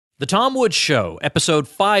The Tom Woods Show, episode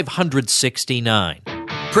 569.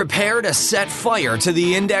 Prepare to set fire to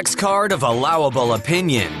the index card of allowable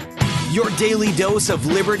opinion. Your daily dose of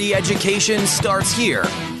liberty education starts here.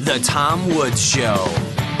 The Tom Woods Show.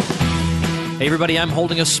 Hey everybody, I'm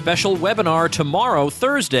holding a special webinar tomorrow,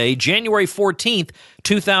 Thursday, January 14th,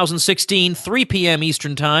 2016, 3 p.m.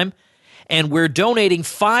 Eastern Time. And we're donating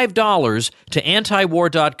 $5 to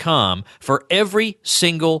antiwar.com for every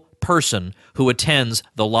single person who attends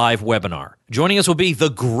the live webinar. Joining us will be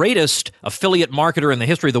the greatest affiliate marketer in the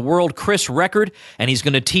history of the world, Chris Record, and he's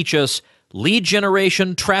going to teach us lead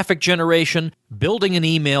generation, traffic generation, building an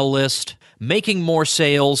email list, making more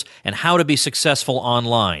sales, and how to be successful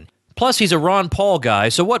online. Plus, he's a Ron Paul guy,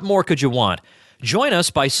 so what more could you want? Join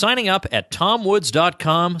us by signing up at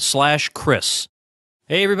tomwoods.com/Chris.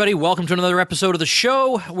 Hey everybody, welcome to another episode of the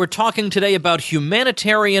show. We're talking today about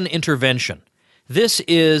humanitarian intervention. This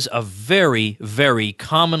is a very, very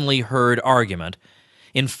commonly heard argument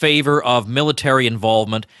in favor of military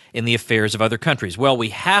involvement in the affairs of other countries. Well, we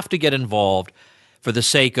have to get involved for the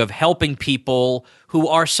sake of helping people who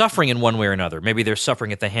are suffering in one way or another. Maybe they're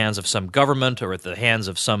suffering at the hands of some government or at the hands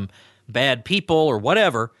of some bad people or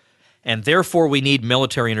whatever, and therefore we need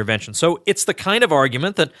military intervention. So it's the kind of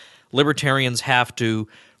argument that libertarians have to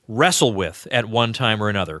wrestle with at one time or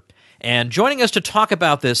another. And joining us to talk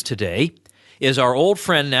about this today is our old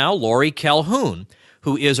friend now, Lori Calhoun,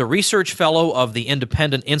 who is a research fellow of the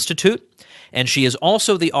Independent Institute, and she is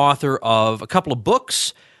also the author of a couple of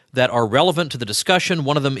books that are relevant to the discussion.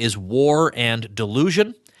 One of them is War and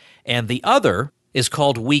Delusion, and the other is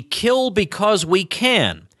called We Kill Because We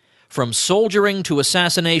Can, From Soldiering to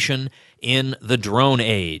Assassination in the Drone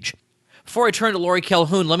Age. Before I turn to Lori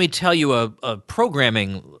Calhoun, let me tell you a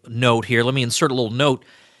programming note here. Let me insert a little note.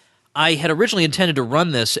 I had originally intended to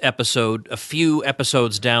run this episode a few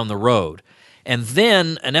episodes down the road, and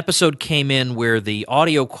then an episode came in where the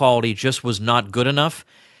audio quality just was not good enough,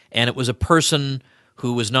 and it was a person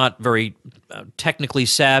who was not very technically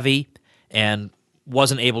savvy and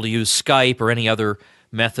wasn't able to use Skype or any other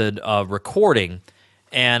method of recording,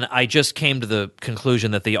 and I just came to the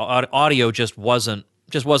conclusion that the audio just wasn't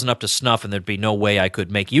up to snuff, and there'd be no way I could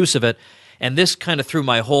make use of it. And this kind of threw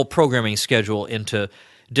my whole programming schedule into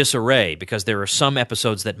disarray, because there are some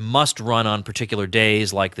episodes that must run on particular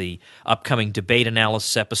days, like the upcoming debate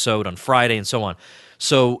analysis episode on Friday and so on.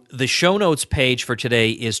 So the show notes page for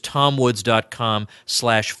today is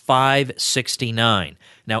tomwoods.com/569.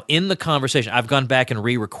 Now, in the conversation, I've gone back and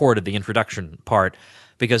re-recorded the introduction part,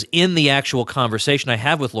 because in the actual conversation I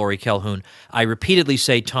have with Lori Calhoun, I repeatedly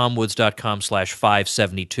say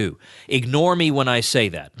tomwoods.com/572. Ignore me when I say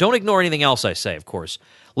that. Don't ignore anything else I say, of course.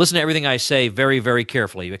 Listen to everything I say very, very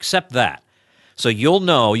carefully. Accept that. So you'll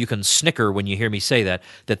know, you can snicker when you hear me say that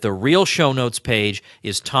the real show notes page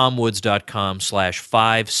is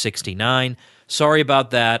tomwoods.com/569. Sorry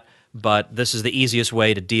about that, but this is the easiest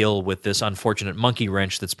way to deal with this unfortunate monkey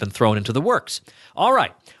wrench that's been thrown into the works. All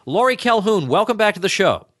right. Lori Calhoun, welcome back to the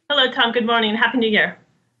show. Hello, Tom. Good morning. Happy New Year.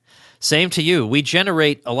 Same to you. We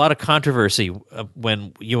generate a lot of controversy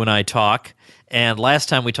when you and I talk, and last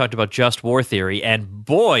time we talked about just war theory, and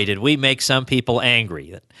boy, did we make some people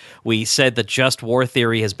angry. We said that just war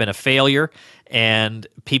theory has been a failure, and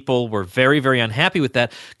people were very, very unhappy with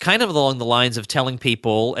that, kind of along the lines of telling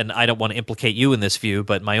people, and I don't want to implicate you in this view,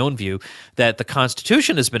 but my own view, that the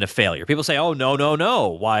Constitution has been a failure. People say, oh, no, no, no.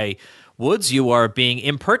 Why, Woods, you are being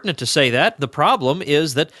impertinent to say that. The problem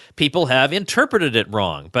is that people have interpreted it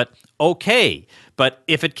wrong. But okay, but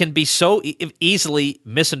if it can be so easily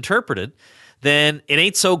misinterpreted, then it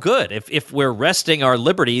ain't so good. If we're resting our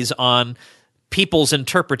liberties on people's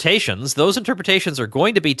interpretations, those interpretations are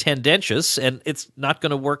going to be tendentious, and it's not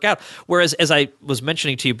going to work out. Whereas, as I was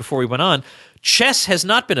mentioning to you before we went on, chess has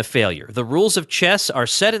not been a failure. The rules of chess are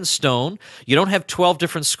set in stone. You don't have 12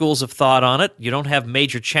 different schools of thought on it. You don't have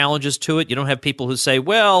major challenges to it. You don't have people who say,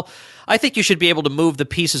 well, I think you should be able to move the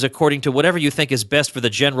pieces according to whatever you think is best for the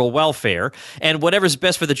general welfare, and whatever's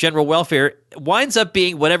best for the general welfare winds up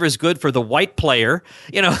being whatever's good for the white player.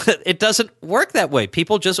 You know, it doesn't work that way.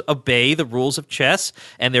 People just obey the rules of chess,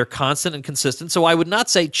 and they're constant and consistent. So I would not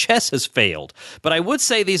say chess has failed, but I would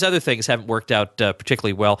say these other things haven't worked out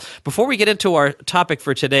particularly well. Before we get into our topic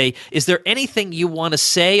for today, is there anything you want to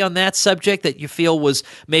say on that subject that you feel was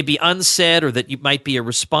maybe unsaid, or that you might be a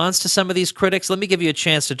response to some of these critics? Let me give you a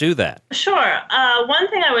chance to do that. Sure. One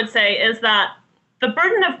thing I would say is that the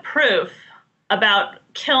burden of proof about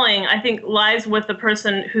killing, I think, lies with the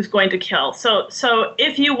person who's going to kill. So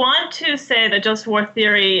if you want to say that just war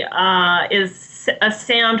theory is a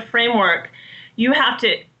sound framework, you have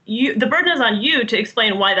to the burden is on you to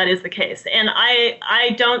explain why that is the case. And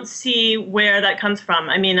I don't see where that comes from.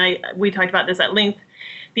 I mean, we talked about this at length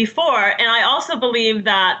before, and I also believe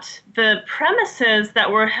that the premises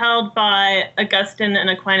that were held by Augustine and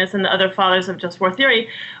Aquinas and the other fathers of just war theory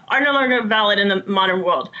are no longer valid in the modern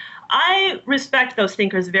world. I respect those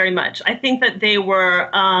thinkers very much. I think that they were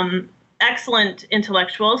excellent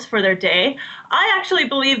intellectuals for their day. I actually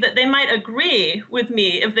believe that they might agree with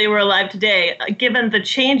me if they were alive today, given the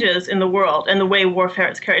changes in the world and the way warfare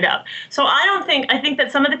is carried out. So I think that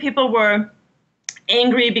some of the people were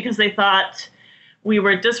angry because they thought we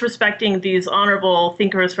were disrespecting these honorable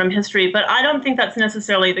thinkers from history, but I don't think that's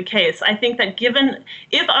necessarily the case. I think that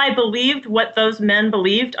if I believed what those men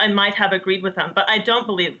believed, I might have agreed with them, but I don't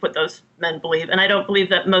believe what those men believe, and I don't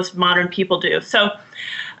believe that most modern people do. So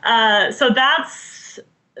that's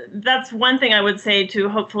one thing I would say to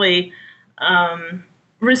hopefully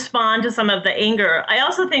respond to some of the anger. I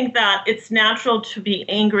also think that it's natural to be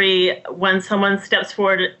angry when someone steps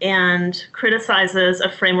forward and criticizes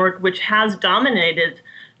a framework which has dominated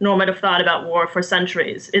normative thought about war for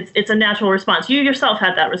centuries. It's a natural response. You yourself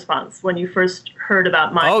had that response when you first heard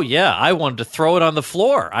about mine. Oh, yeah. I wanted to throw it on the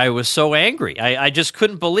floor. I was so angry. I just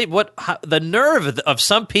couldn't believe the nerve of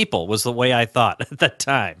some people was the way I thought at that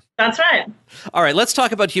time. That's right. All right, let's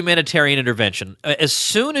talk about humanitarian intervention. As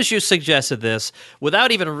soon as you suggested this,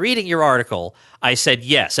 without even reading your article, I said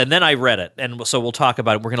yes, and then I read it, and so we'll talk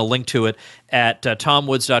about it. We're going to link to it at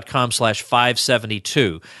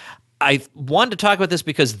tomwoods.com/572. I wanted to talk about this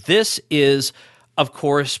because this is, of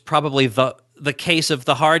course, probably the case of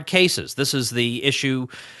the hard cases. This is the issue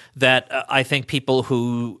that I think people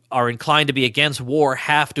who are inclined to be against war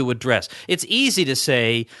have to address. It's easy to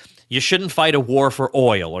say you shouldn't fight a war for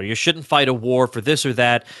oil, or you shouldn't fight a war for this or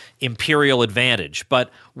that imperial advantage. But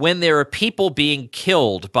when there are people being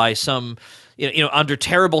killed by some, under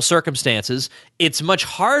terrible circumstances, it's much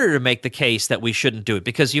harder to make the case that we shouldn't do it,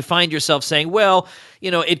 because you find yourself saying, well,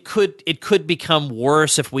 it could become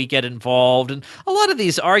worse if we get involved. And a lot of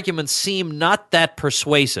these arguments seem not that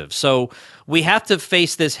persuasive. So we have to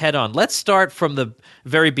face this head on. Let's start from the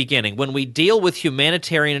very beginning. When we deal with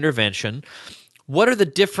humanitarian intervention, what are the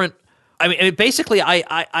different? I mean, basically,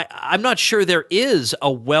 I'm not sure there is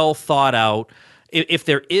a well thought out. If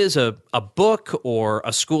there is a book or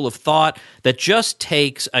a school of thought that just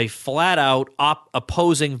takes a flat-out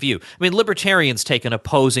opposing view. I mean, libertarians take an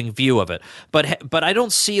opposing view of it, but I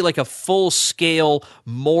don't see like a full-scale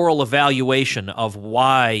moral evaluation of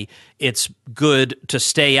why it's good to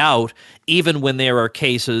stay out, even when there are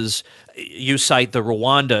cases. You cite the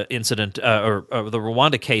Rwanda incident or the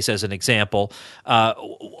Rwanda case as an example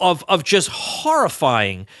of just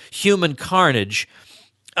horrifying human carnage.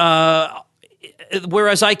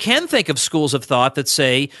 Whereas I can think of schools of thought that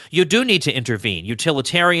say you do need to intervene.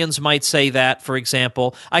 Utilitarians might say that, for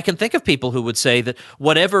example. I can think of people who would say that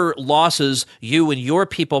whatever losses you and your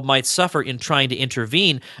people might suffer in trying to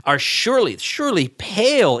intervene are surely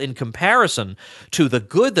pale in comparison to the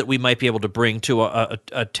good that we might be able to bring to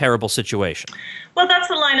a terrible situation. Well, that's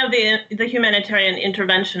the line of the humanitarian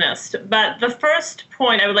interventionist. But the first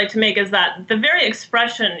point I would like to make is that the very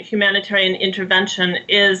expression humanitarian intervention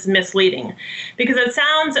is misleading, because it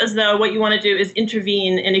sounds as though what you want to do is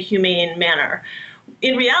intervene in a humane manner.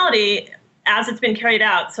 In reality, as it's been carried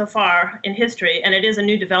out so far in history, and it is a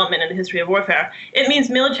new development in the history of warfare, it means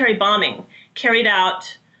military bombing carried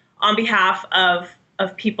out on behalf of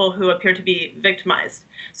people who appear to be victimized.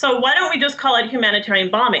 So why don't we just call it humanitarian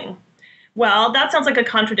bombing? Well, that sounds like a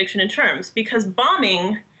contradiction in terms, because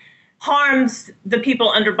bombing harms the people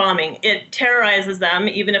under bombing. It terrorizes them,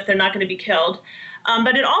 even if they're not going to be killed.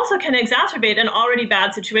 But it also can exacerbate an already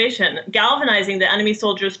bad situation, galvanizing the enemy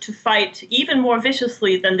soldiers to fight even more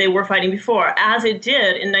viciously than they were fighting before, as it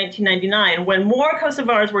did in 1999, when more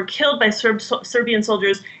Kosovars were killed by Serbian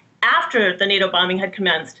soldiers after the NATO bombing had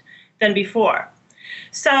commenced than before.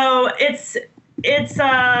 So it's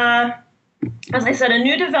as I said, a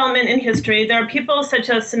new development in history. There are people such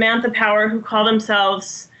as Samantha Power who call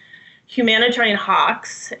themselves humanitarian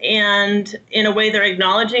hawks, and in a way they're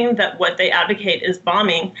acknowledging that what they advocate is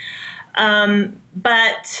bombing.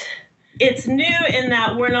 But it's new in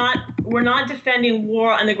that we're not defending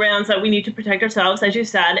war on the grounds that we need to protect ourselves, as you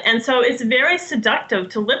said, and so it's very seductive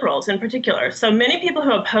to liberals in particular. So many people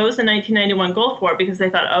who opposed the 1991 Gulf War because they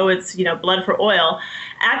thought, oh, it's blood for oil,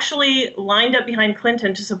 actually lined up behind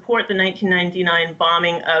Clinton to support the 1999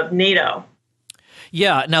 bombing of NATO.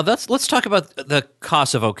 Yeah, now let's talk about the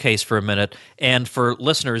Kosovo case for a minute. And for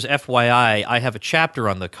listeners, FYI, I have a chapter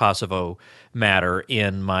on the Kosovo matter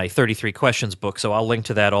in my 33 Questions book, so I'll link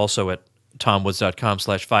to that also at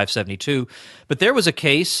tomwoods.com/572. But there was a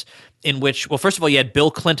case in which, well, first of all, you had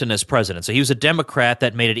Bill Clinton as president. So he was a Democrat.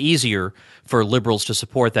 That made it easier for liberals to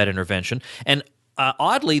support that intervention. And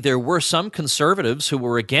oddly, there were some conservatives who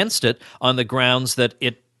were against it on the grounds that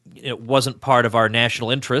it wasn't part of our national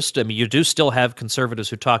interest. I mean, you do still have conservatives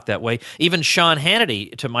who talk that way. Even Sean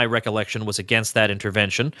Hannity, to my recollection, was against that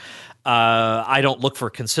intervention. I don't look for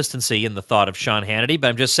consistency in the thought of Sean Hannity, but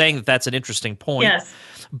I'm just saying that that's an interesting point. Yes.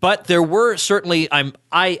 But there were certainly,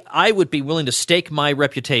 I would be willing to stake my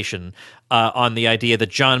reputation on the idea that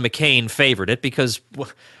John McCain favored it, because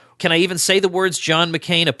can I even say the words John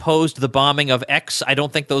McCain opposed the bombing of X? I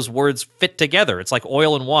don't think those words fit together. It's like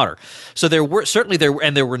oil and water. So there were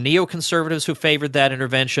neoconservatives who favored that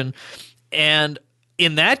intervention. And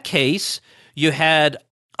in that case, you had,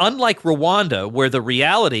 unlike Rwanda, where the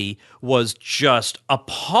reality was just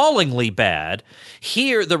appallingly bad,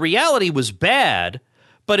 here the reality was bad,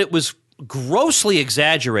 but it was grossly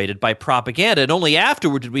exaggerated by propaganda, and only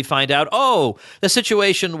afterward did we find out, oh, the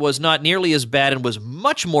situation was not nearly as bad and was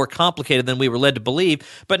much more complicated than we were led to believe,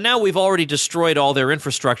 but now we've already destroyed all their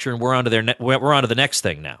infrastructure and we're on to the next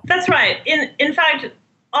thing now. That's right. In fact,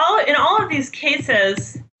 in all of these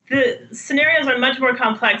cases, the scenarios are much more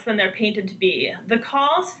complex than they're painted to be. The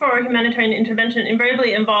calls for humanitarian intervention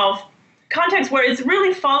invariably involve contexts where it's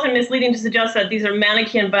really false and misleading to suggest that these are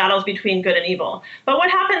Manichaean battles between good and evil. But what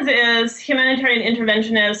happens is humanitarian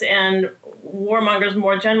interventionists and warmongers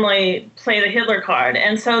more generally play the Hitler card.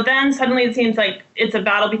 And so then suddenly it seems like it's a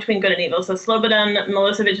battle between good and evil. So Slobodan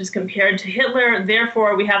Milosevic is compared to Hitler,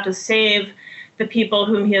 therefore we have to save the people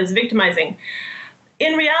whom he is victimizing.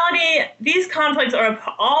 In reality, these conflicts are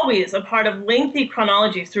always a part of lengthy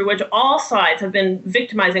chronologies through which all sides have been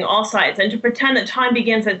victimizing all sides. And to pretend that time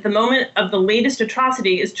begins at the moment of the latest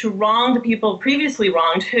atrocity is to wrong the people previously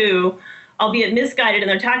wronged who, albeit misguided in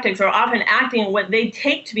their tactics, are often acting what they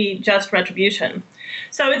take to be just retribution.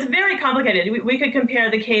 So it's very complicated. We could compare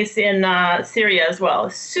the case in Syria as well.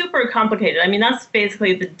 Super complicated. I mean, that's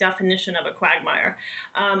basically the definition of a quagmire.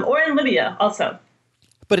 Or in Libya also.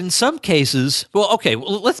 But in some cases, let's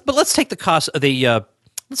take the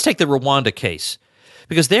Rwanda case,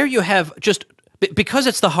 because there you have because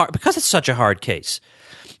it's such a hard case,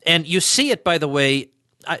 and you see it. By the way,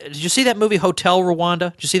 did you see that movie Hotel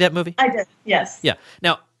Rwanda? Did you see that movie? I did. Yes. Yeah.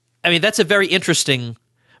 Now, I mean, that's a very interesting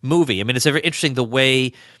movie. I mean, it's very interesting the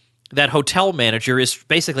way that hotel manager is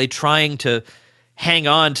basically trying to hang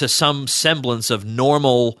on to some semblance of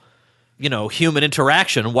normal, human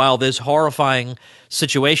interaction while this horrifying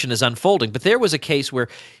situation is unfolding. But there was a case where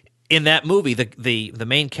in that movie, the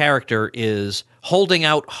main character is holding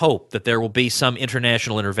out hope that there will be some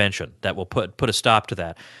international intervention that will put a stop to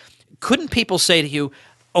that. Couldn't people say to you,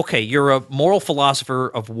 okay, you're a moral philosopher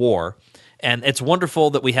of war, and it's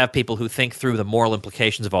wonderful that we have people who think through the moral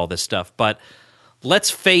implications of all this stuff, but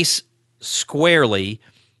let's face squarely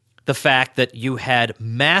the fact that you had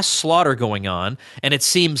mass slaughter going on, and it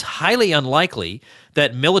seems highly unlikely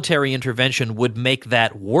that military intervention would make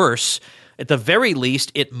that worse. At the very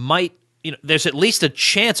least, it might, there's at least a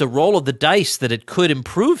chance, a roll of the dice, that it could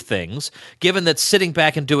improve things, given that sitting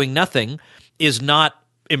back and doing nothing is not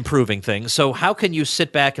improving things. So how can you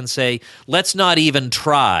sit back and say, let's not even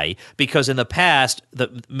try, because in the past,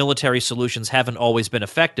 the military solutions haven't always been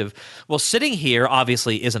effective? Well, sitting here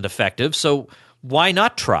obviously isn't effective, so why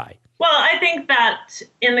not try? Well, I think that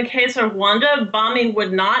in the case of Rwanda, bombing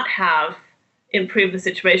would not have improved the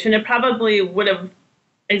situation. It probably would have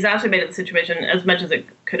exacerbated the situation as much as it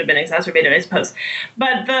could have been exacerbated, I suppose.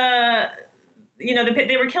 But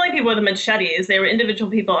they were killing people with machetes. They were individual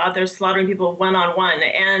people out there slaughtering people one-on-one.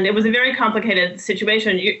 And it was a very complicated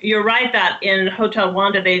situation. You're right that in Hotel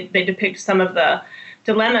Rwanda, they depict some of the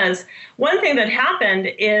dilemmas. One thing that happened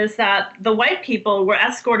is that the white people were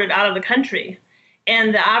escorted out of the country,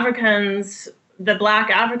 and the black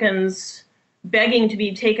Africans begging to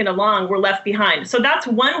be taken along were left behind. So that's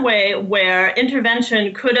one way where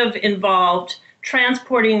intervention could have involved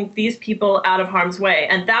transporting these people out of harm's way,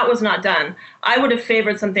 and that was not done. I would have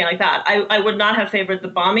favored something like that. I would not have favored the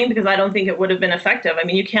bombing, because I don't think it would have been effective. I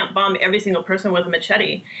mean, you can't bomb every single person with a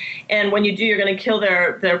machete, and when you do, you're going to kill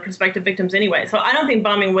their prospective victims anyway. So I don't think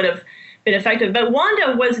bombing would have been effective. But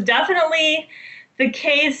Rwanda was definitely the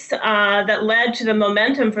case that led to the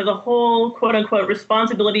momentum for the whole quote-unquote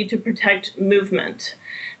responsibility to protect movement.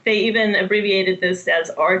 They even abbreviated this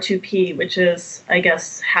as R2P, which is, I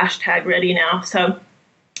guess, #ready now. So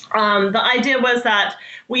the idea was that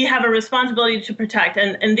we have a responsibility to protect.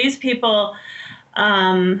 And these people,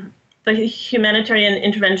 the humanitarian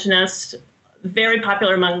interventionists, very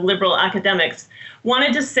popular among liberal academics,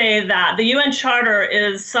 wanted to say that the UN Charter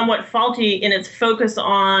is somewhat faulty in its focus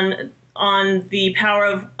on the power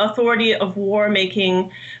of authority of war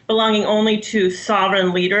making belonging only to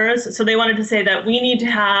sovereign leaders. So they wanted to say that we need to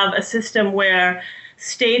have a system where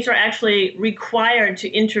states are actually required to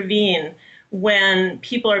intervene when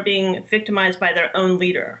people are being victimized by their own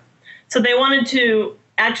leader. So they wanted to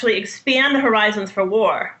actually expand the horizons for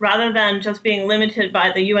war rather than just being limited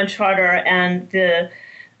by the UN Charter and the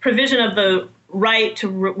provision of the right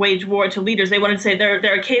to wage war to leaders. They wanted to say there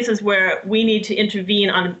are cases where we need to intervene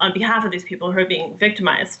on behalf of these people who are being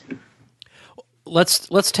victimized.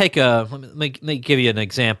 Let's take let me give you an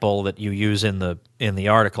example that you use in the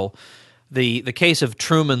article, the case of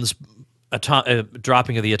Truman's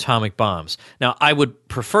dropping of the atomic bombs. Now, I would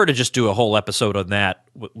prefer to just do a whole episode on that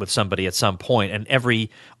with somebody at some point, and every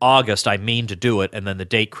August I mean to do it, and then the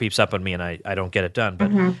date creeps up on me and I don't get it done.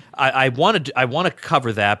 But I want to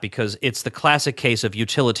cover that because it's the classic case of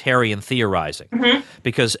utilitarian theorizing.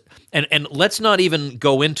 Because and let's not even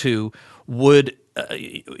go into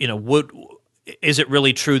is it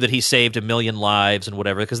really true that he saved 1 million lives and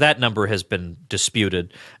whatever? Because that number has been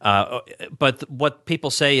disputed. But what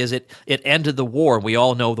people say is it ended the war. We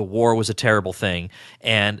all know the war was a terrible thing,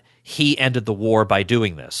 and he ended the war by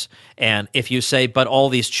doing this. And if you say, but all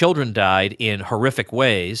these children died in horrific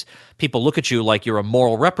ways, people look at you like you're a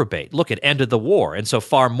moral reprobate. Look, it ended the war, and so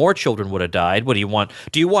far more children would have died. What do you want?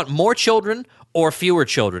 Do you want more children or fewer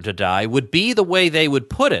children to die? Would be the way they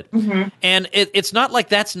would put it. And it's not like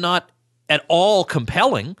that's not at all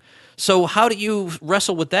compelling. So how do you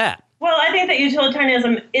wrestle with that? Well, I think that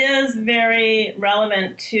utilitarianism is very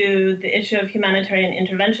relevant to the issue of humanitarian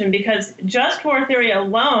intervention because just war theory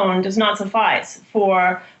alone does not suffice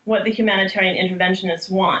for what the humanitarian interventionists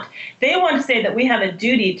want. They want to say that we have a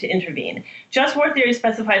duty to intervene. Just war theory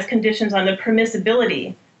specifies conditions on the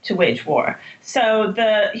permissibility to wage war. So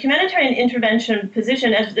the humanitarian intervention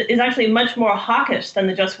position is actually much more hawkish than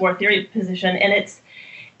the just war theory position, and it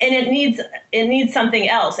needs something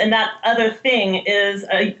else, and that other thing is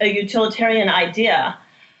a utilitarian idea.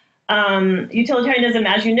 Utilitarianism,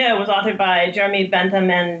 as you know, was authored by Jeremy Bentham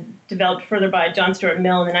and developed further by John Stuart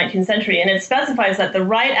Mill in the 19th century, and it specifies that the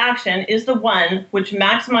right action is the one which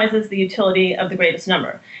maximizes the utility of the greatest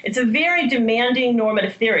number. It's a very demanding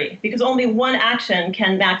normative theory because only one action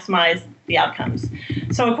can maximize the outcomes.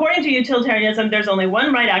 So according to utilitarianism, there's only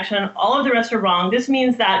one right action. All of the rest are wrong. This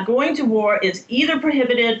means that going to war is either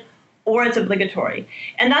prohibited or it's obligatory.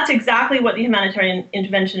 And that's exactly what the humanitarian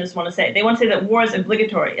interventionists want to say. They want to say that war is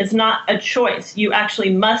obligatory. It's not a choice. You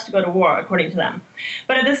actually must go to war, according to them.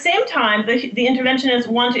 But at the same time, the interventionists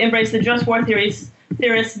want to embrace the just war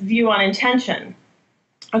theorists' view on intention.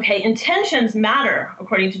 Okay, intentions matter,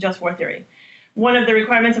 according to just war theory. One of the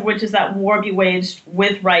requirements of which is that war be waged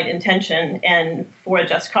with right intention and for a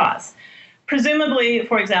just cause. Presumably,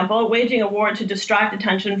 for example, waging a war to distract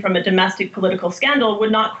attention from a domestic political scandal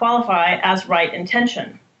would not qualify as right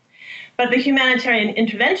intention. But the humanitarian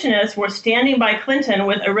interventionists were standing by Clinton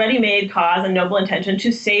with a ready-made cause and noble intention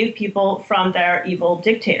to save people from their evil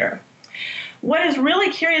dictator. What is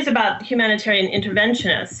really curious about humanitarian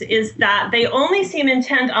interventionists is that they only seem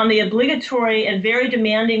intent on the obligatory and very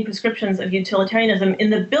demanding prescriptions of utilitarianism in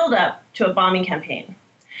the build-up to a bombing campaign.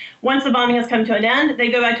 Once the bombing has come to an end,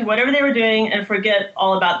 they go back to whatever they were doing and forget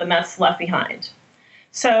all about the mess left behind.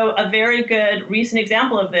 So a very good recent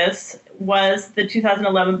example of this was the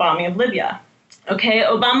 2011 bombing of Libya. Okay,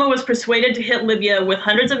 Obama was persuaded to hit Libya with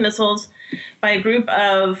hundreds of missiles by a group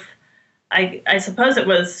of, I suppose it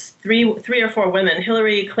was three or four women,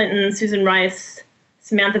 Hillary Clinton, Susan Rice,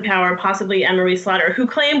 Samantha Power, possibly Anne-Marie Slaughter, who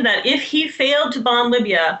claimed that if he failed to bomb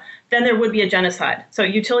Libya, then there would be a genocide. So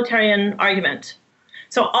utilitarian argument.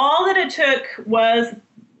 So all that it took was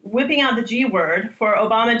whipping out the G word for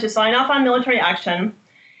Obama to sign off on military action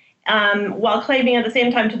while claiming at the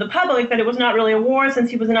same time to the public that it was not really a war since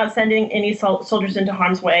he was not sending any soldiers into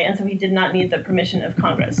harm's way, and so he did not need the permission of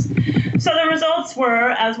Congress. So the results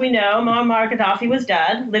were, as we know, Muammar Gaddafi was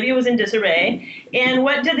dead, Libya was in disarray, and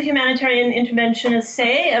what did the humanitarian interventionists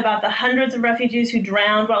say about the hundreds of refugees who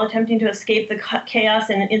drowned while attempting to escape the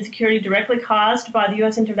chaos and insecurity directly caused by the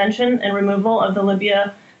U.S. intervention and removal of the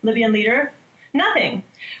Libyan leader? Nothing.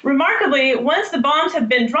 Remarkably, once the bombs have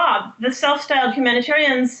been dropped, the self-styled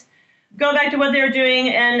humanitarians go back to what they were doing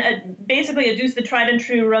and basically adduce the tried and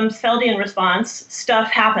true Rumsfeldian response: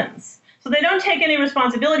 stuff happens. So they don't take any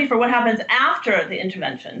responsibility for what happens after the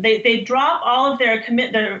intervention. They drop all of their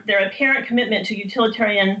apparent commitment to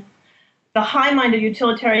the high-minded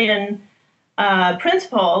utilitarian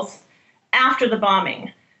principles after the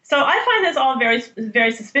bombing. So I find this all very,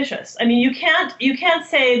 very suspicious. I mean, you can't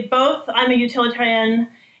say both I'm a utilitarian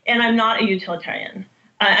and I'm not a utilitarian.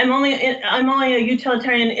 I'm only a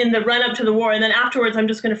utilitarian in the run up to the war, and then afterwards I'm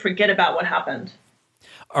just going to forget about what happened.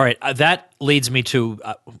 All right, that leads me to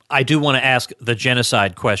I do want to ask the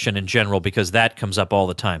genocide question in general, because that comes up all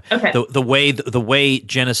the time. Okay. The way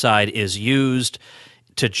genocide is used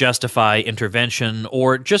to justify intervention,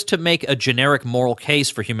 or just to make a generic moral case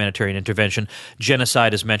for humanitarian intervention,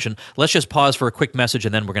 genocide is mentioned. Let's just pause for a quick message,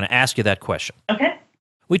 and then we're going to ask you that question. Okay.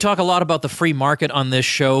 We talk a lot about the free market on this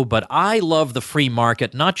show, but I love the free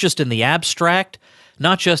market not just in the abstract,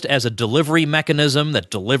 not just as a delivery mechanism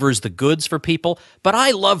that delivers the goods for people, but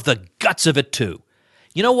I love the guts of it too.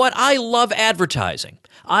 You know what? I love advertising.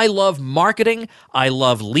 I love marketing. I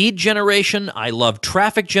love lead generation. I love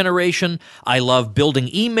traffic generation. I love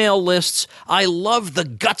building email lists. I love the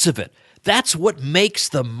guts of it. That's what makes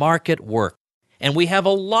the market work. And we have a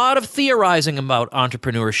lot of theorizing about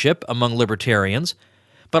entrepreneurship among libertarians,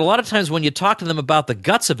 but a lot of times when you talk to them about the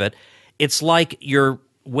guts of it, it's like you're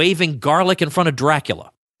waving garlic in front of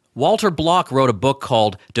Dracula. Walter Block wrote a book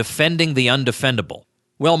called Defending the Undefendable.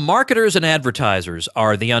 Well, marketers and advertisers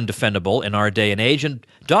are the undefendable in our day and age, and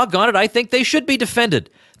doggone it, I think they should be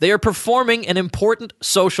defended. They are performing an important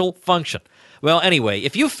social function. Well, anyway,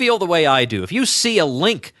 if you feel the way I do, if you see a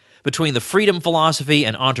link between the freedom philosophy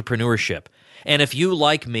and entrepreneurship, and if you,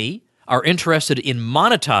 like me, are interested in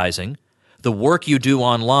monetizing the work you do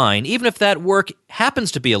online, even if that work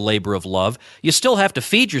happens to be a labor of love, you still have to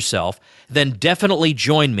feed yourself, then definitely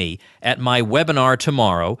join me at my webinar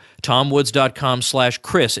tomorrow.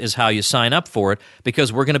 TomWoods.com/Chris is how you sign up for it,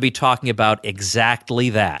 because we're going to be talking about exactly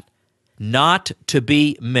that. Not to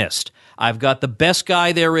be missed. I've got the best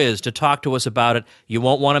guy there is to talk to us about it. You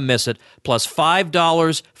won't want to miss it. Plus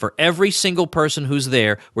 $5 for every single person who's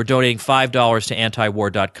there. We're donating $5 to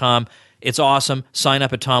antiwar.com. It's awesome. Sign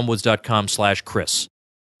up at TomWoods.com/Chris.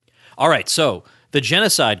 All right, so the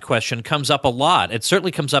genocide question comes up a lot. It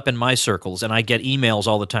certainly comes up in my circles, and I get emails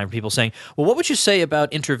all the time from people saying, well, what would you say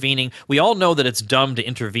about intervening? We all know that it's dumb to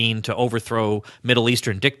intervene to overthrow Middle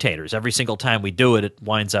Eastern dictators. Every single time we do it, it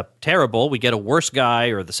winds up terrible. We get a worse guy,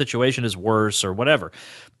 or the situation is worse, or whatever.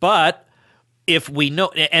 But if we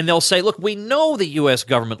know, and they'll say, look, we know the U.S.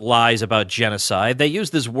 government lies about genocide. They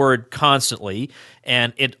use this word constantly,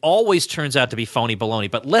 and it always turns out to be phony baloney.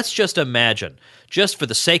 But let's just imagine, just for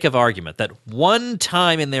the sake of argument, that one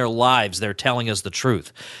time in their lives they're telling us the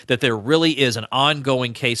truth, that there really is an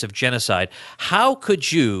ongoing case of genocide. How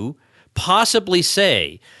could you possibly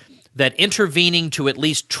say that intervening to at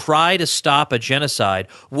least try to stop a genocide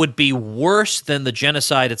would be worse than the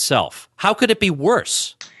genocide itself? How could it be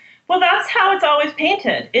worse? Well, that's how it's always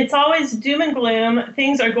painted. It's always doom and gloom.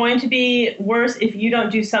 Things are going to be worse if you don't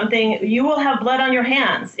do something. You will have blood on your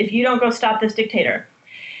hands if you don't go stop this dictator.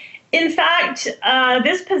 In fact,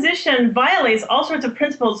 this position violates all sorts of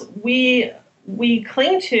principles we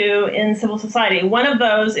cling to in civil society. One of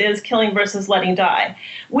those is killing versus letting die.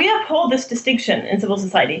 We uphold this distinction in civil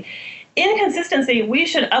society. In consistency, we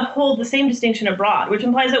should uphold the same distinction abroad, which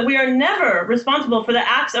implies that we are never responsible for the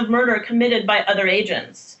acts of murder committed by other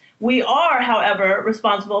agents. We are, however,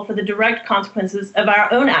 responsible for the direct consequences of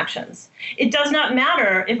our own actions. It does not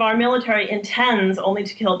matter if our military intends only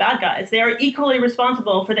to kill bad guys. They are equally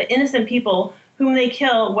responsible for the innocent people whom they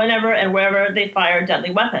kill whenever and wherever they fire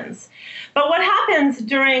deadly weapons. But what happens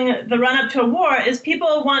during the run-up to a war is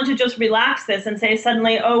people want to just relax this and say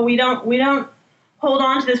suddenly, oh, we don't hold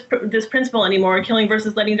on to this principle anymore, killing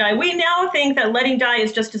versus letting die. We now think that letting die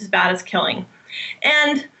is just as bad as killing.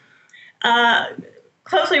 And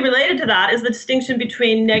closely related to that is the distinction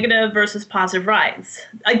between negative versus positive rights.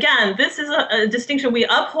 Again, this is a distinction we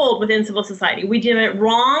uphold within civil society. We deem it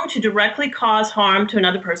wrong to directly cause harm to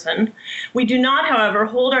another person. We do not, however,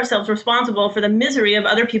 hold ourselves responsible for the misery of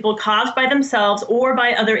other people caused by themselves or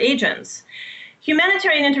by other agents.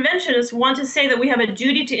 Humanitarian interventionists want to say that we have a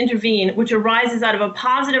duty to intervene, which arises out of a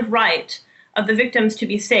positive right of the victims to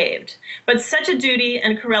be saved. But such a duty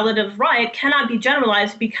and correlative right cannot be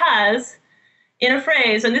generalized because, in a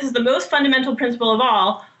phrase, and this is the most fundamental principle of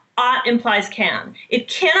all, ought implies can. It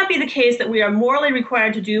cannot be the case that we are morally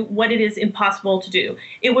required to do what it is impossible to do.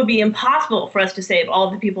 It would be impossible for us to save all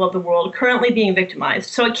of the people of the world currently being victimized.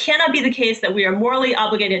 So it cannot be the case that we are morally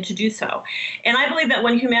obligated to do so. And I believe that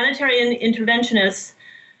when humanitarian interventionists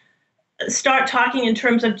start talking in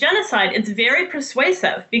terms of genocide, it's very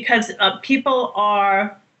persuasive because people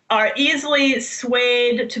are easily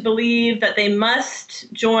swayed to believe that they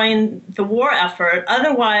must join the war effort.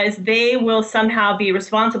 Otherwise, they will somehow be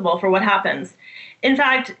responsible for what happens. In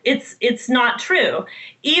fact, it's not true.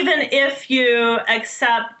 Even if you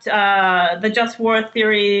accept the just war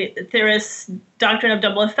theorists' doctrine of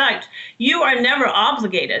double effect, you are never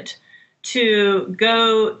obligated to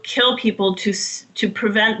go kill people to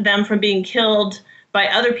prevent them from being killed by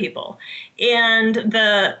other people. And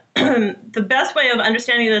the the best way of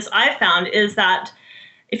understanding this, I found, is that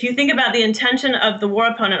if you think about the intention of the war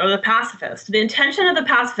opponent or the pacifist, the intention of the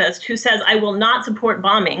pacifist who says, I will not support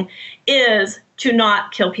bombing, is to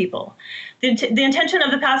not kill people. The intention of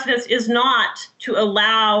the pacifist is not to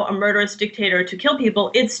allow a murderous dictator to kill people,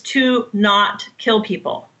 it's to not kill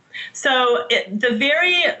people. So the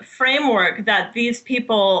very framework that these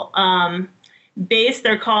people base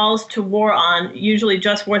their calls to war on, usually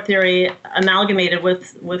just war theory amalgamated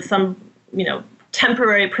with some,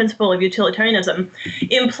 temporary principle of utilitarianism,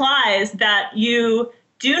 implies that you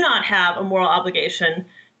do not have a moral obligation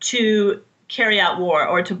to carry out war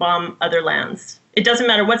or to bomb other lands. It doesn't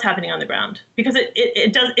matter what's happening on the ground, because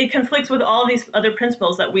it conflicts with all these other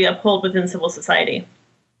principles that we uphold within civil society.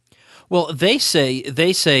 Well, they say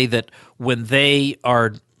that when they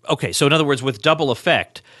are okay, so in other words, with double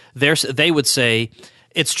effect, they would say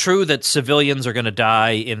it's true that civilians are going to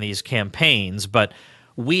die in these campaigns, but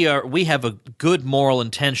we have a good moral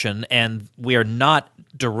intention, and we are not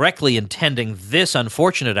directly intending this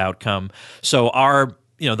unfortunate outcome. So our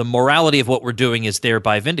the morality of what we're doing is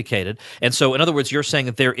thereby vindicated. And so, in other words, you're saying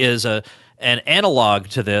that there is an analog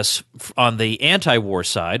to this on the anti-war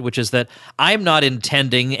side, which is that I'm not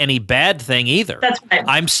intending any bad thing either. That's right.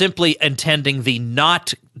 I'm simply intending the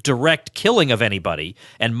not direct killing of anybody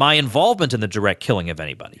and my involvement in the direct killing of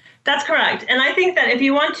anybody. That's correct. And I think that if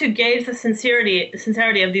you want to gauge the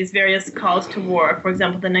sincerity of these various calls to war, for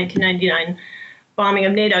example, the 1999 bombing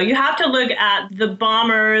of NATO, you have to look at the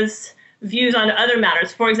bombers' views on other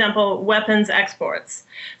matters, for example, weapons exports.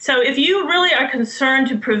 So if you really are concerned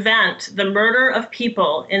to prevent the murder of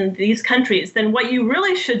people in these countries, then what you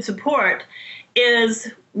really should support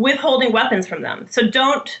is withholding weapons from them. So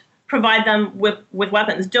don't provide them with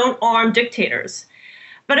weapons. Don't arm dictators.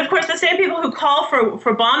 But of course, the same people who call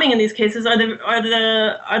for bombing in these cases are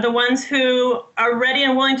the ones who are ready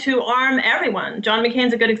and willing to arm everyone. John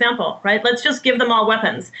McCain's a good example, right? Let's just give them all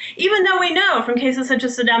weapons. Even though we know from cases such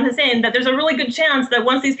as Saddam Hussein that there's a really good chance that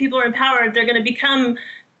once these people are empowered, they're going to become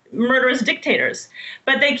murderous dictators.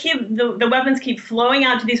 But they keep the weapons keep flowing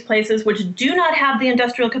out to these places which do not have the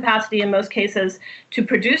industrial capacity in most cases to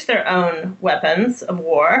produce their own weapons of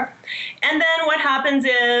war. And then what happens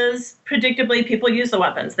is, predictably, people use the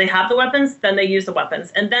weapons. They have the weapons, then they use the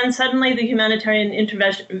weapons. And then suddenly the humanitarian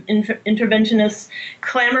interventionists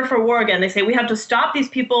clamor for war again. They say, we have to stop these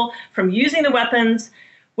people from using the weapons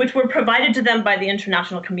which were provided to them by the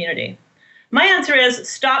international community. My answer is,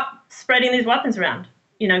 stop spreading these weapons around.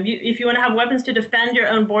 If you want to have weapons to defend your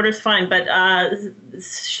own borders, fine. But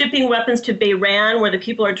shipping weapons to Bahrain, where the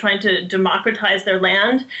people are trying to democratize their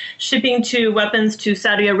land, shipping weapons to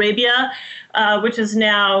Saudi Arabia, which is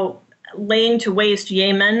now laying to waste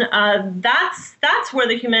Yemen, that's where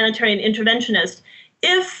the humanitarian interventionist,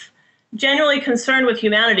 if genuinely concerned with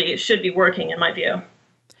humanity, should be working, in my view.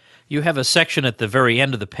 You have a section at the very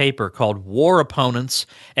end of the paper called War Opponents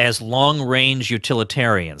as Long-Range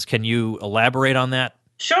Utilitarians. Can you elaborate on that?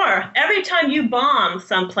 Sure. Every time you bomb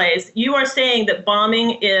someplace, you are saying that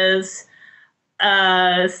bombing is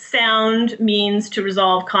a sound means to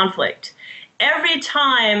resolve conflict. Every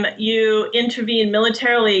time you intervene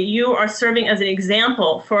militarily, you are serving as an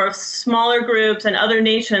example for smaller groups and other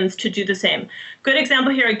nations to do the same. Good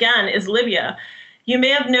example here again is Libya. You may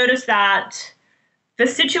have noticed that the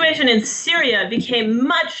situation in Syria became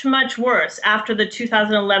much, much worse after the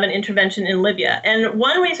 2011 intervention in Libya. And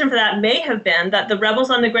one reason for that may have been that the rebels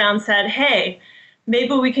on the ground said, hey,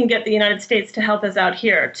 maybe we can get the United States to help us out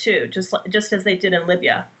here too, just as they did in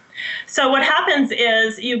Libya. So what happens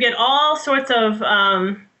is you get all sorts of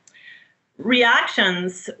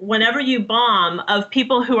reactions whenever you bomb of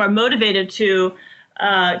people who are motivated to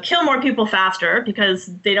kill more people faster because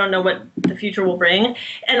they don't know what the future will bring,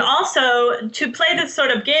 and also to play this sort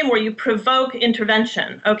of game where you provoke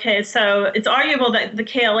intervention. Okay, so it's arguable that the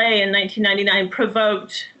KLA in 1999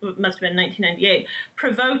 provoked, it must have been 1998,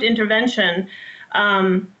 provoked intervention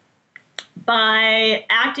by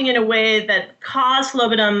acting in a way that caused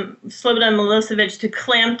Slobodan Milosevic to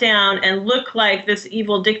clamp down and look like this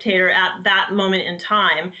evil dictator at that moment in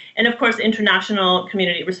time. And of course, the international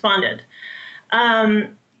community responded.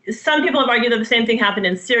 Some people have argued that the same thing happened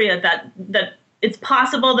in Syria, that it's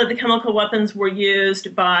possible that the chemical weapons were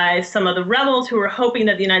used by some of the rebels who were hoping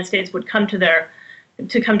that the United States would come to their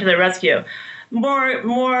rescue.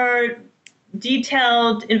 More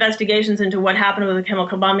detailed investigations into what happened with the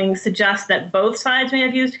chemical bombing suggest that both sides may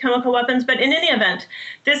have used chemical weapons. But in any event,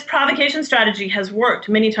 this provocation strategy has worked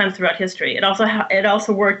many times throughout history. It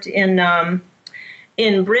also worked in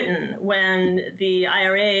Britain when the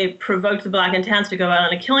IRA provoked the Black and Tans to go out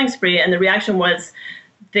on a killing spree, and the reaction was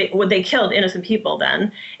they killed innocent people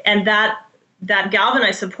then, and that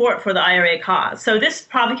galvanized support for the IRA cause. So this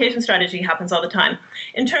provocation strategy happens all the time.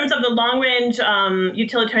 In terms of the long-range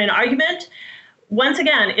utilitarian argument, once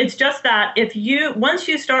again, it's just that once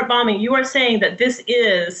you start bombing, you are saying that this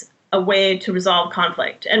is a way to resolve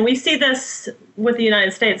conflict. And we see this with the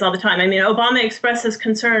United States all the time. I mean, Obama expresses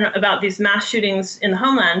concern about these mass shootings in the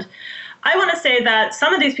homeland. I want to say that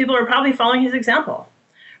some of these people are probably following his example.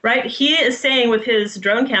 Right? He is saying with his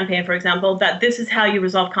drone campaign, for example, that this is how you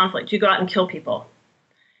resolve conflict. You go out and kill people.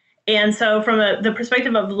 And so from the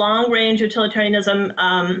perspective of long-range utilitarianism,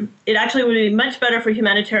 it actually would be much better for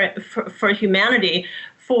humanity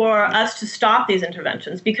for us to stop these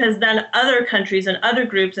interventions, because then other countries and other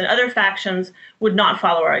groups and other factions would not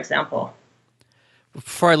follow our example.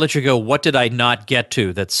 Before I let you go, what did I not get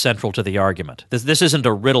to that's central to the argument? This isn't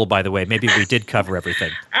a riddle, by the way. Maybe we did cover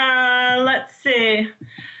everything. Let's see.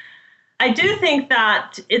 I do think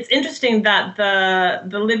that it's interesting that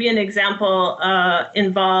the Libyan example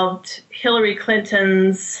involved Hillary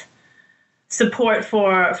Clinton's support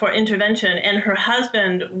for intervention, and her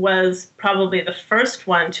husband was probably the first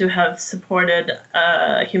one to have supported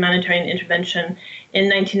humanitarian intervention in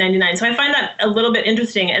 1999. So I find that a little bit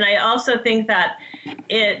interesting, and I also think that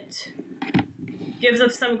it gives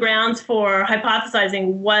us some grounds for hypothesizing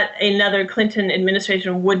what another Clinton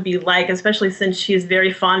administration would be like, especially since she's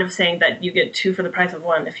very fond of saying that you get two for the price of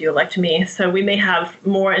one if you elect me. So we may have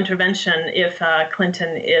more intervention if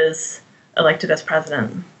Clinton is elected as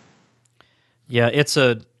president. Yeah, it's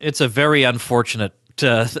a very unfortunate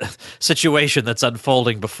situation that's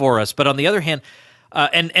unfolding before us. But on the other hand,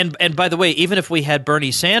 and by the way, even if we had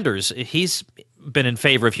Bernie Sanders, he's been in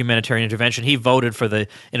favor of humanitarian intervention. He voted for the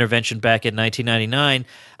intervention back in 1999.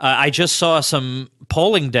 I just saw some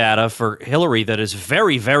polling data for Hillary that is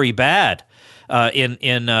very, very bad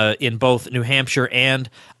in both New Hampshire and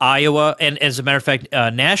Iowa. And as a matter of fact,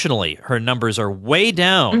 nationally, her numbers are way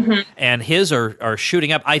down, and his are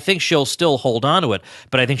shooting up. I think she'll still hold on to it,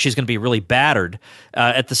 but I think she's going to be really battered.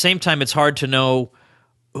 At the same time, it's hard to know.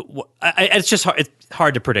 It's just hard. It's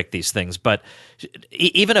hard to predict these things, but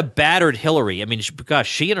even a battered Hillary, I mean, gosh,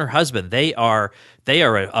 she and her husband, they are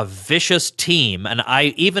a vicious team. And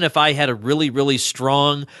even if I had a really, really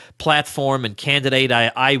strong platform and candidate,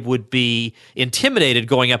 I would be intimidated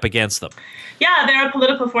going up against them. Yeah, they're a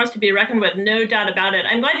political force to be reckoned with, no doubt about it.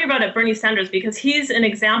 I'm glad you brought up Bernie Sanders, because he's an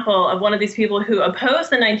example of one of these people who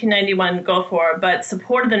opposed the 1991 Gulf War, but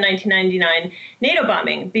supported the 1999 NATO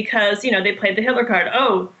bombing because, they played the Hitler card.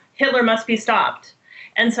 Oh, Hitler must be stopped.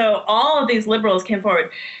 And so all of these liberals came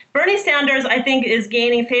forward. Bernie Sanders, I think, is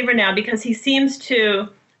gaining favor now because he seems to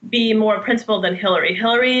be more principled than Hillary.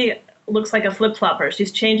 Hillary looks like a flip-flopper.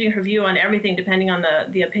 She's changing her view on everything depending on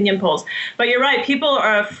the opinion polls. But you're right, people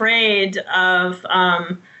are afraid of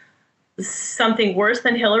something worse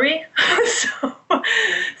than Hillary.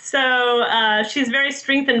 so she's very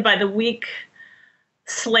strengthened by the weak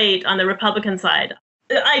slate on the Republican side.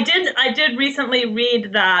 I did recently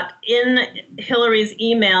read that in Hillary's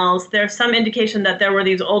emails, there's some indication that there were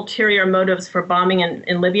these ulterior motives for bombing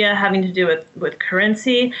in Libya having to do with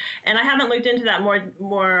currency. And I haven't looked into that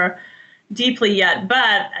more deeply yet.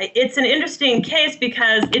 But it's an interesting case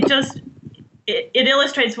because it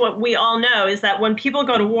illustrates what we all know, is that when people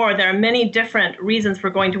go to war, there are many different reasons for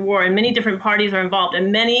going to war, and many different parties are involved,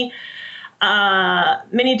 and many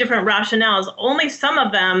different rationales. Only some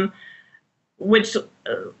of them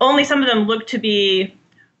look to be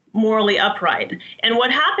morally upright. And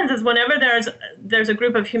what happens is whenever there's a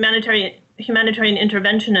group of humanitarian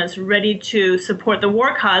interventionists ready to support the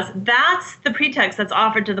war cause, that's the pretext that's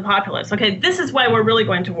offered to the populace. Okay, this is why we're really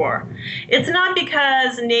going to war. It's not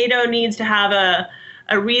because NATO needs to have a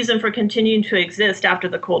reason for continuing to exist after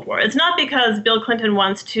the Cold War. It's not because Bill Clinton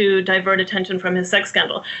wants to divert attention from his sex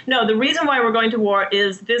scandal. No, the reason why we're going to war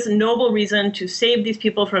is this noble reason to save these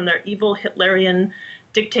people from their evil Hitlerian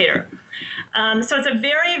dictator. So it's a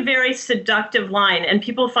very, very seductive line, and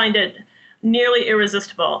people find it nearly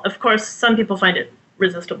irresistible. Of course, some people find it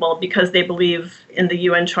resistible because they believe in the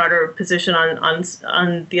UN Charter position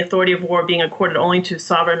on the authority of war being accorded only to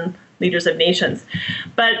sovereign leaders of nations.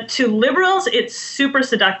 But to liberals, it's super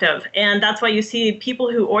seductive. And that's why you see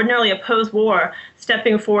people who ordinarily oppose war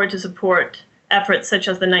stepping forward to support efforts such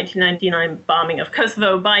as the 1999 bombing of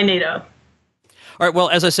Kosovo by NATO. All right, well,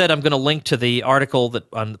 as I said, I'm going to link to the article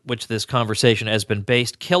on which this conversation has been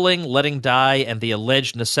based, Killing, Letting Die, and the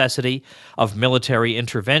Alleged Necessity of Military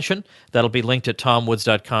Intervention. That'll be linked at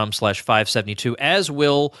tomwoods.com/572, as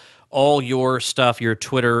will all your stuff, your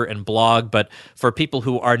Twitter and blog. But for people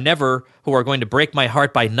who are going to break my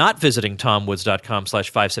heart by not visiting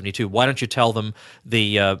tomwoods.com/572, why don't you tell them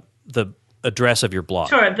the address of your blog?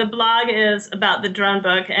 Sure. The blog is about the drone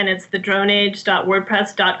book, and it's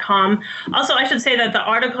thedroneage.wordpress.com. Also, I should say that the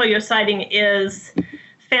article you're citing is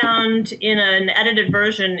found in an edited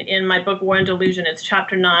version in my book, War and Delusion. It's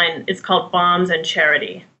chapter 9. It's called Bombs and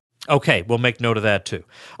Charity. Okay, we'll make note of that too.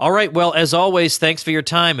 All right, well, as always, thanks for your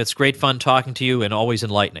time. It's great fun talking to you and always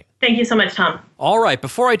enlightening. Thank you so much, Tom. All right,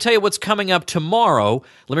 before I tell you what's coming up tomorrow,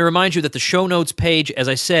 let me remind you that the show notes page, as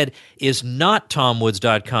I said, is not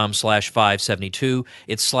tomwoods.com/572.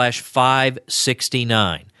 It's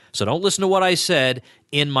 /569. So don't listen to what I said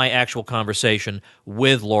in my actual conversation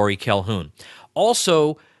with Lori Calhoun.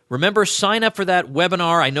 Also, remember, sign up for that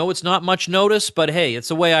webinar. I know it's not much notice, but hey, it's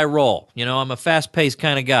the way I roll. You know, I'm a fast-paced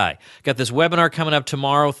kind of guy. Got this webinar coming up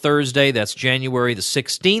tomorrow, Thursday. That's January the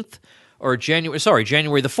 16th, or January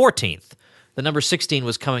the 14th. The number 16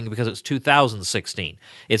 was coming because it's 2016.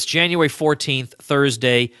 It's January 14th,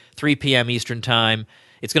 Thursday, 3 p.m. Eastern Time.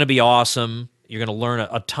 It's going to be awesome. You're going to learn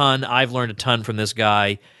a ton. I've learned a ton from this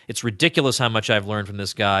guy. It's ridiculous how much I've learned from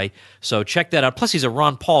this guy. So check that out. Plus, he's a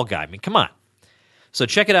Ron Paul guy. I mean, come on. So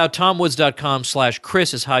check it out.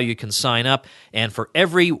 TomWoods.com/Chris is how you can sign up. And for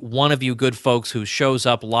every one of you good folks who shows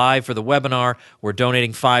up live for the webinar, we're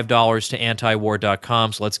donating $5 to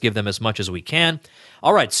antiwar.com. So let's give them as much as we can.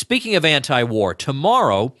 All right, speaking of anti-war,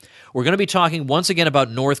 tomorrow we're going to be talking once again about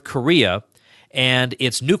North Korea and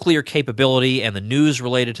its nuclear capability and the news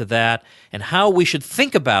related to that and how we should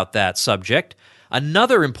think about that subject.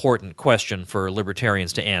 Another important question for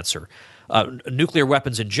libertarians to answer. Nuclear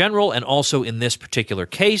weapons in general, and also in this particular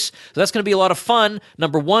case. So that's going to be a lot of fun,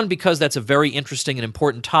 number one, because that's a very interesting and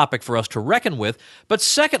important topic for us to reckon with, but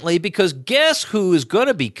secondly, because guess who is going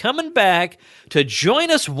to be coming back to join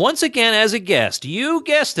us once again as a guest? You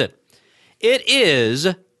guessed it. It is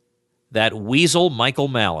that weasel Michael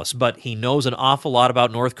Malice, but he knows an awful lot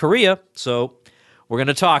about North Korea, so we're going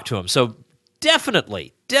to talk to him. So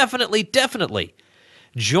definitely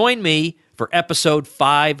join me for episode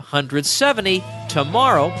 570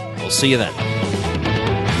 tomorrow. We'll see you then.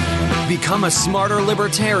 Become a smarter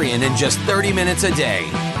libertarian in just 30 minutes a day.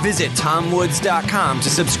 Visit tomwoods.com to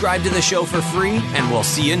subscribe to the show for free, and we'll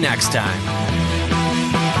see you next time.